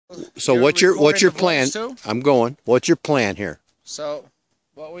So You're what's your recording the plan? voice too? I'm going. What's your plan here? So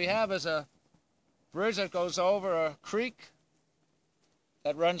what we have is a bridge that goes over a creek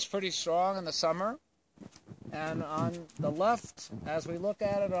that runs pretty strong in the summer. And on the left, as we look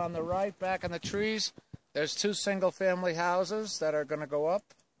at it, on the right, back in the trees, there's 2 single-family houses that are going to go up.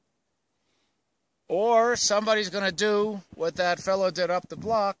 Or somebody's going to do what that fellow did up the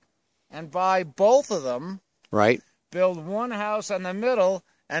block and buy both of them, Right. build one house in the middle,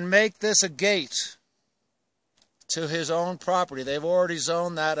 and make this a gate to his own property. They've already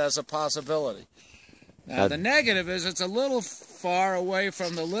zoned that as a possibility. Now, the negative is it's a little far away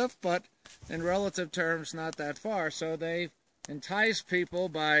from the lift, but in relative terms, not that far. So they entice people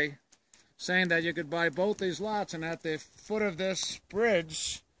by saying that you could buy both these lots and at the foot of this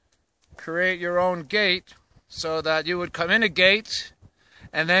bridge, create your own gate so that you would come in a gate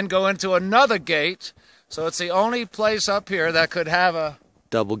and then go into another gate. So it's the only place up here that could have a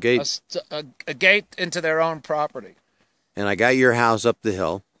double gate, a gate into their own property. And I got your house up the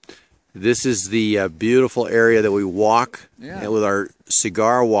hill. This is the beautiful area that we walk with our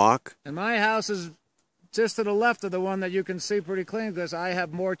cigar walk. And my house is just to the left of the one that you can see pretty clean because I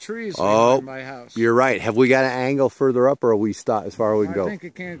have more trees behind my house. You're right. Have we got an angle further up, or are we stopped as far as we can go? I think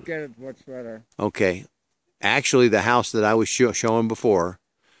you can't get it much better. Okay. Actually, the house that I was showing before,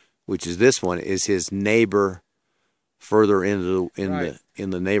 which is this one, is his neighbor further into in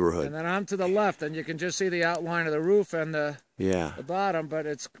the neighborhood. And then I'm to the left, and you can just see the outline of the roof and the bottom, but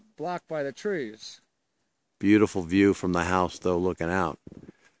it's blocked by the trees. Beautiful view from the house, though, looking out.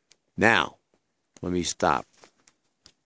 Now, let me stop.